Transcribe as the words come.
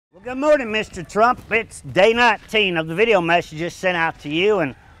Good morning, Mr. Trump. It's day 19 of the video messages sent out to you,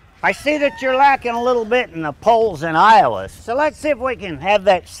 and I see that you're lacking a little bit in the polls in Iowa. So let's see if we can have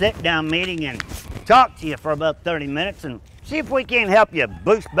that sit-down meeting and talk to you for about 30 minutes and see if we can help you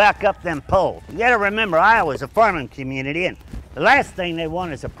boost back up them polls. You gotta remember, Iowa's a farming community, and the last thing they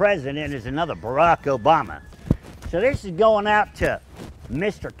want as a president is another Barack Obama. So this is going out to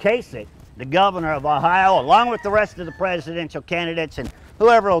Mr. Kasich, the governor of Ohio, along with the rest of the presidential candidates and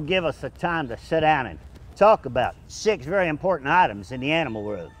whoever will give us the time to sit down and talk about 6 very important items in the animal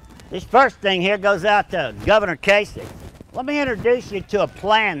world. This first thing here goes out to Governor Kasich. Let me introduce you to a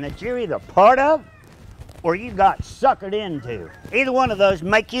plan that you're either part of or you got suckered into. Either one of those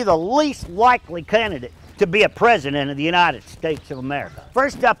make you the least likely candidate to be a president of the United States of America.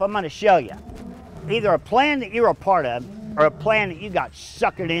 First up, I'm going to show you either a plan that you're a part of or a plan that you got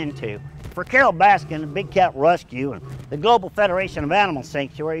suckered into for Carole Baskin, the Big Cat Rescue, and the Global Federation of Animal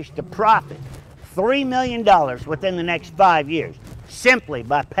Sanctuaries to profit $3 million within the next 5 years, simply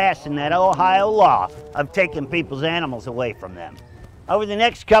by passing that Ohio law of taking people's animals away from them. Over the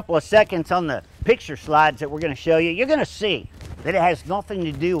next couple of seconds on the picture slides that we're going to show you, you're going to see that it has nothing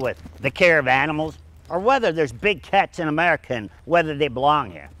to do with the care of animals or whether there's big cats in America and whether they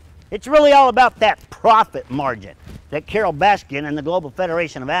belong here. It's really all about that profit margin that Carole Baskin and the Global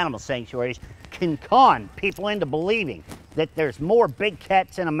Federation of Animal Sanctuaries can con people into believing that there's more big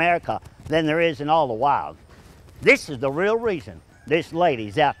cats in America than there is in all the wild. This is the real reason this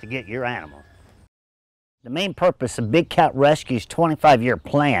lady's out to get your animal. The main purpose of Big Cat Rescue's 25-year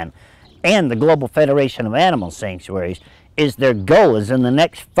plan and the Global Federation of Animal Sanctuaries is their goal is in the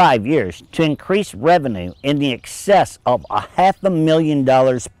next 5 years to increase revenue in the excess of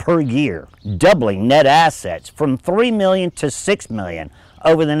 $500,000 per year, doubling net assets from $3 million to $6 million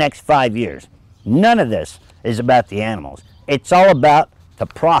over the next 5 years. None of this is about the animals. It's all about the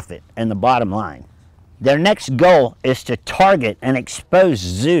profit and the bottom line. Their next goal is to target and expose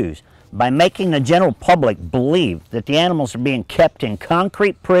zoos by making the general public believe that the animals are being kept in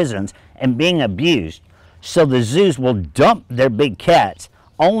concrete prisons and being abused, so the zoos will dump their big cats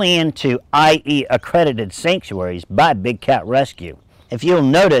only into IE accredited sanctuaries by Big Cat Rescue. If you'll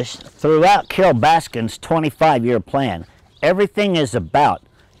notice, throughout Carole Baskin's 25-year plan, everything is about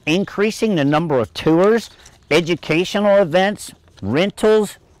increasing the number of tours, educational events,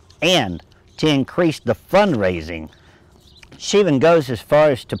 rentals, and to increase the fundraising. She even goes as far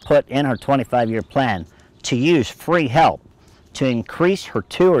as to put in her 25-year plan to use free help to increase her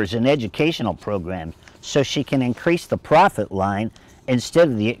tours and educational programs so she can increase the profit line instead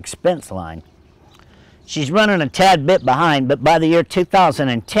of the expense line. She's running a tad bit behind, but by the year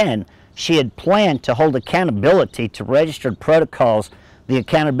 2010, she had planned to hold accountability to registered protocols, the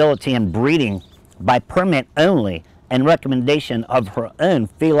accountability in breeding by permit only and recommendation of her own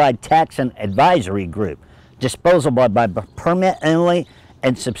feline taxon advisory group, disposal by permit only,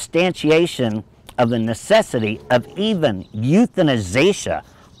 and substantiation of the necessity of even euthanization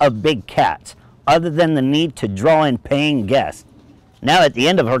of big cats, other than the need to draw in paying guests. Now at the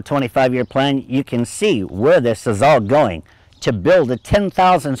end of her 25-year plan, you can see where this is all going, to build a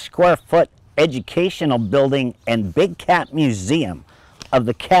 10,000 square foot educational building and big cat museum of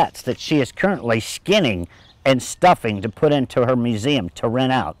the cats that she is currently skinning and stuffing to put into her museum to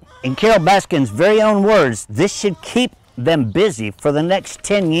rent out. In Carole Baskin's very own words, this should keep them busy for the next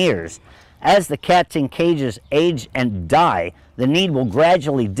 10 years. As the cats in cages age and die, the need will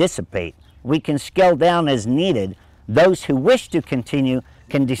gradually dissipate. We can scale down as needed. Those who wish to continue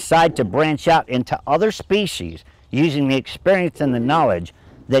can decide to branch out into other species using the experience and the knowledge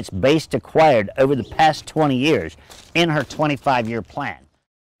that's based acquired over the past 20 years in her 25-year plan.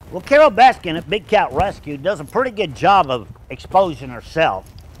 Well, Carole Baskin at Big Cat Rescue does a pretty good job of exposing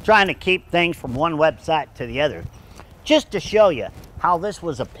herself, trying to keep things from one website to the other. Just to show you how this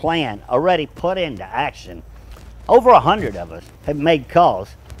was a plan already put into action, over 100 of us have made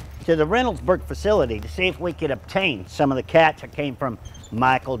calls to the Reynoldsburg facility to see if we could obtain some of the cats that came from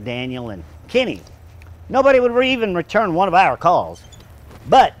Michael, Daniel, and Kenny. Nobody would even return one of our calls.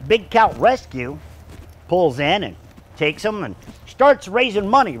 But Big Cat Rescue pulls in and takes them and starts raising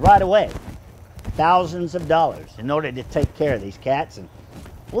money right away. Thousands of dollars in order to take care of these cats. And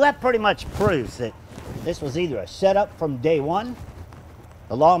well, that pretty much proves that this was either a setup from day one,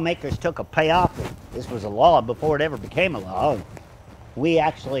 the lawmakers took a payoff, this was a law before it ever became a law. We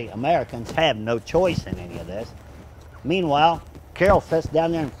actually, Americans, have no choice in any of this. Meanwhile, Carole sits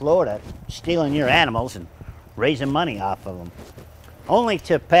down there in Florida stealing your animals and raising money off of them, only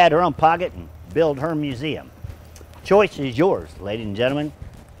to pad her own pocket and build her museum. Choice is yours, ladies and gentlemen.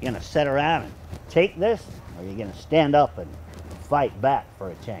 You're going to sit around and take this, or you're going to stand up and fight back for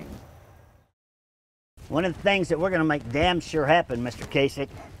a change. One of the things that we're going to make damn sure happen, Mr. Kasich,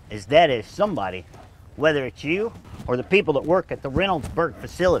 is that if somebody, whether it's you or the people that work at the Reynoldsburg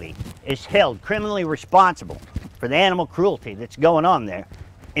facility, is held criminally responsible for the animal cruelty that's going on there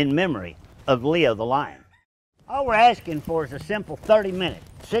in memory of Leo the lion. All we're asking for is a simple 30-minute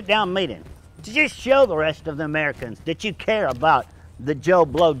sit-down meeting to just show the rest of the Americans that you care about the Joe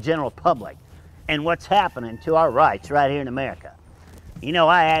Blow general public and what's happening to our rights right here in America. You know,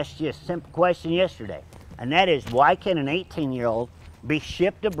 I asked you a simple question yesterday, and that is, why can an 18-year-old be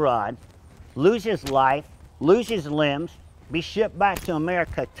shipped abroad, lose his life, lose his limbs, be shipped back to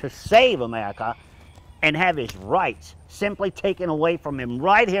America to save America, and have his rights simply taken away from him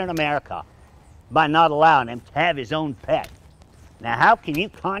right here in America by not allowing him to have his own pet? Now, how can you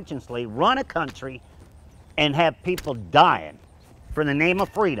consciously run a country and have people dying for the name of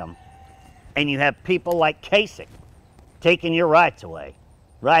freedom, and you have people like Kasich taking your rights away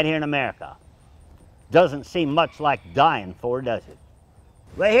right here in America? Doesn't seem much like dying for, does it?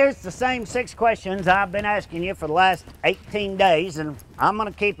 Well, here's the same 6 questions I've been asking you for the last 18 days, and I'm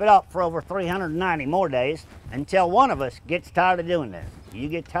going to keep it up for over 390 more days until one of us gets tired of doing this. You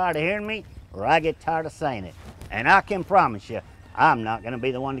get tired of hearing me, or I get tired of saying it. And I can promise you, I'm not going to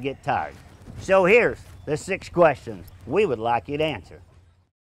be the one to get tired. So here's the 6 questions we would like you to answer.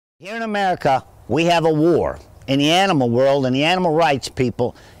 Here in America, we have a war in the animal world and the animal rights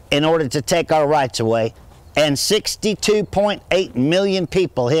people in order to take our rights away. And 62.8 million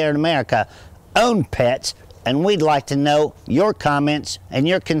people here in America own pets, and we'd like to know your comments and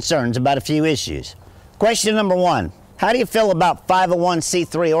your concerns about a few issues. Question number 1. How do you feel about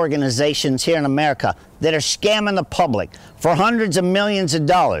 501c3 organizations here in America that are scamming the public for hundreds of millions of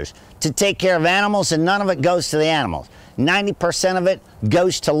dollars to take care of animals, and none of it goes to the animals? 90% of it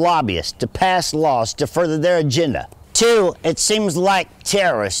goes to lobbyists to pass laws to further their agenda. 2, it seems like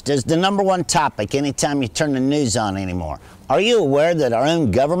terrorist is the #1 topic anytime you turn the news on anymore. Are you aware that our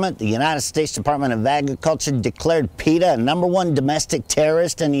own government, the United States Department of Agriculture, declared PETA a #1 domestic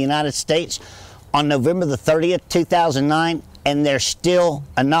terrorist in the United States on November the 30th, 2009, and they're still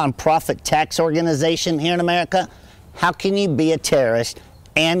a nonprofit tax organization here in America? How can you be a terrorist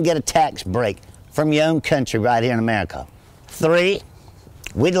and get a tax break from your own country right here in America? 3,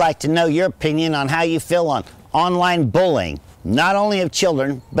 we'd like to know your opinion on how you feel on online bullying, not only of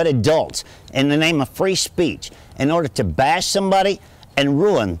children, but adults, in the name of free speech, in order to bash somebody and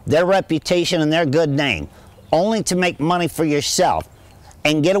ruin their reputation and their good name, only to make money for yourself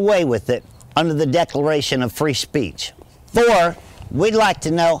and get away with it under the Declaration of Free Speech. 4, we'd like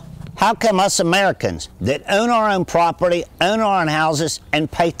to know, how come us Americans that own our own property, own our own houses,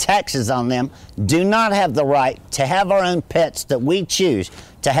 and pay taxes on them do not have the right to have our own pets that we choose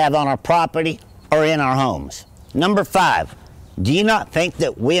to have on our property or in our homes? Number 5, do you not think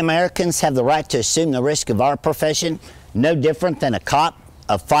that we Americans have the right to assume the risk of our profession, no different than a cop,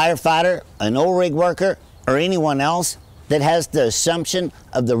 a firefighter, an oil rig worker, or anyone else that has the assumption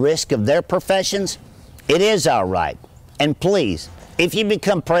of the risk of their professions? It is our right. And please, if you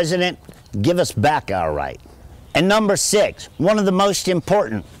become president, give us back our right. And number 6, one of the most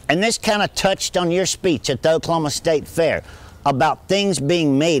important, and this kind of touched on your speech at the Oklahoma State Fair about things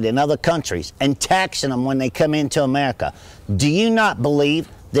being made in other countries and taxing them when they come into America. Do you not believe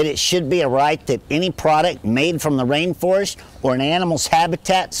that it should be a right that any product made from the rainforest or an animal's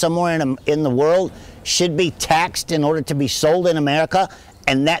habitat somewhere in the world should be taxed in order to be sold in America,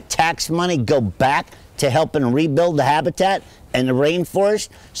 and that tax money go back to helping rebuild the habitat and the rainforest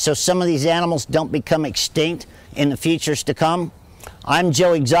so some of these animals don't become extinct in the futures to come? I'm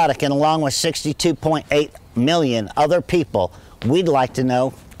Joe Exotic, and along with 62.8 million other people, we'd like to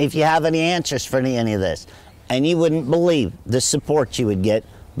know if you have any answers for any of this. And you wouldn't believe the support you would get.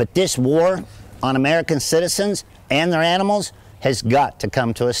 But this war on American citizens and their animals has got to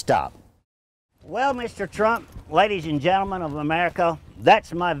come to a stop. Well, Mr. Trump, ladies and gentlemen of America,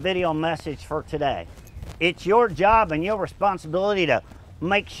 that's my video message for today. It's your job and your responsibility to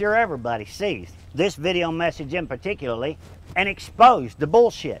make sure everybody sees this video message in particularly and expose the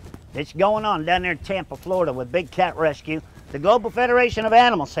bullshit that's going on down there in Tampa, Florida with Big Cat Rescue, the Global Federation of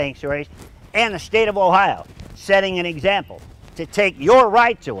Animal Sanctuaries, and the state of Ohio, setting an example to take your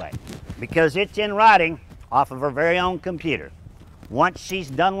rights away because it's in writing off of her very own computer. Once she's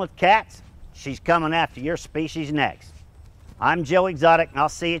done with cats, she's coming after your species next. I'm Joe Exotic, and I'll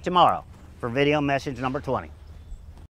see you tomorrow for video message number 20.